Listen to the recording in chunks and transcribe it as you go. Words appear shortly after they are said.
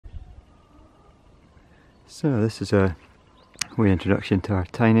So this is a wee introduction to our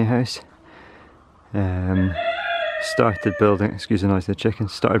tiny house. Started building, excuse the noise of the chicken,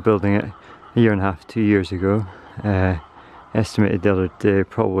 started building it a year and a half, 2 years ago. Estimated the other day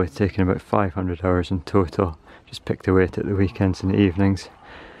probably taking about 500 hours in total. Just picked away at the weekends and the evenings.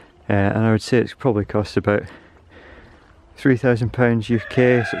 And I would say it's probably cost about £3,000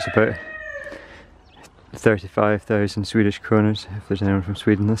 UK, so it's about 35,000 Swedish kroners, if there's anyone from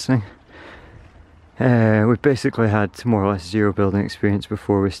Sweden listening. We've basically had more or less zero building experience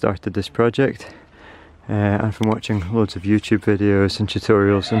before we started this project. And from watching loads of YouTube videos and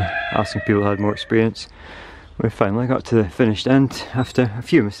tutorials and asking people who had more experience, we finally got to the finished end after a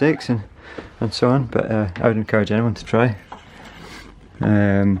few mistakes and so on, but I would encourage anyone to try.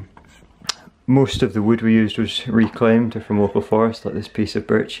 Most of the wood we used was reclaimed or from local forest, like this piece of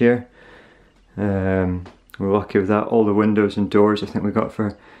birch here. We're lucky with that. All the windows and doors I think we got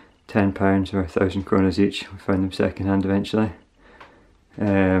for £10 or 1,000 kronas each. We found them second hand eventually.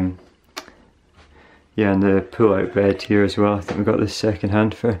 Yeah, and the pull out bed here as well, I think we got this second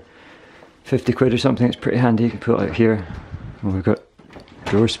hand for 50 quid or something. It's pretty handy, you can pull it out here. And we've got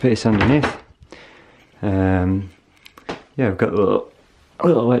door space underneath. Yeah, we've got a little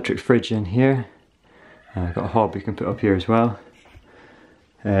electric fridge in here. I've got a hob you can put up here as well.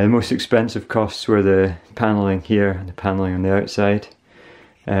 The most expensive costs were the panelling here and the panelling on the outside.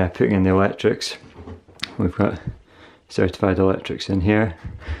 Putting in the electrics. We've got certified electrics in here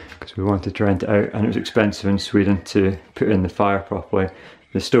because we wanted to rent it out, and it was expensive in Sweden to put in the fire properly.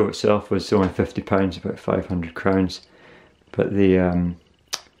 The stove itself was only £50, about 500 crowns, but the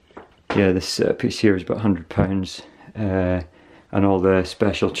yeah, this piece here is about £100, and all the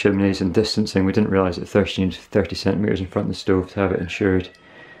special chimneys and distancing. We didn't realise that 30 centimetres in front of the stove to have it insured,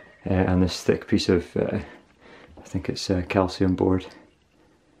 and this thick piece of I think it's calcium board.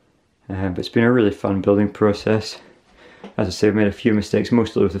 But it's been a really fun building process. As I say, we made a few mistakes,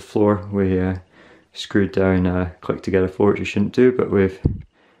 mostly with the floor. We screwed down a click together floor, which we shouldn't do, but we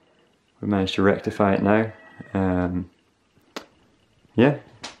managed to rectify it now. Yeah,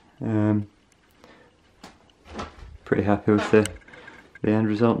 pretty happy with the end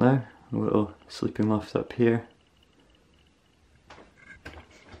result now. A little sleeping loft up here.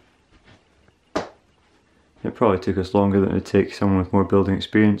 It probably took us longer than it would take someone with more building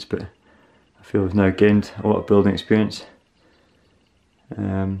experience, but I feel we've now gained a lot of building experience.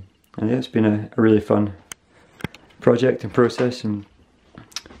 And yeah, it's been a really fun project and process, and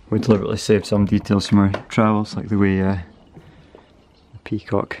we deliberately saved some details from our travels, like the way the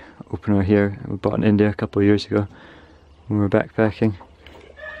peacock opener here we bought in India a couple of years ago when we were backpacking.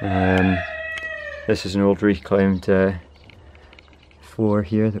 This is an old reclaimed floor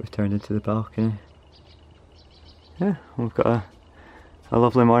here that we turned into the balcony. Yeah, we've got a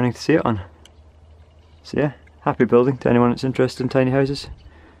lovely morning to see it on. So yeah, happy building to anyone that's interested in tiny houses.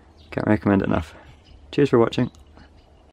 Can't recommend it enough. Cheers for watching.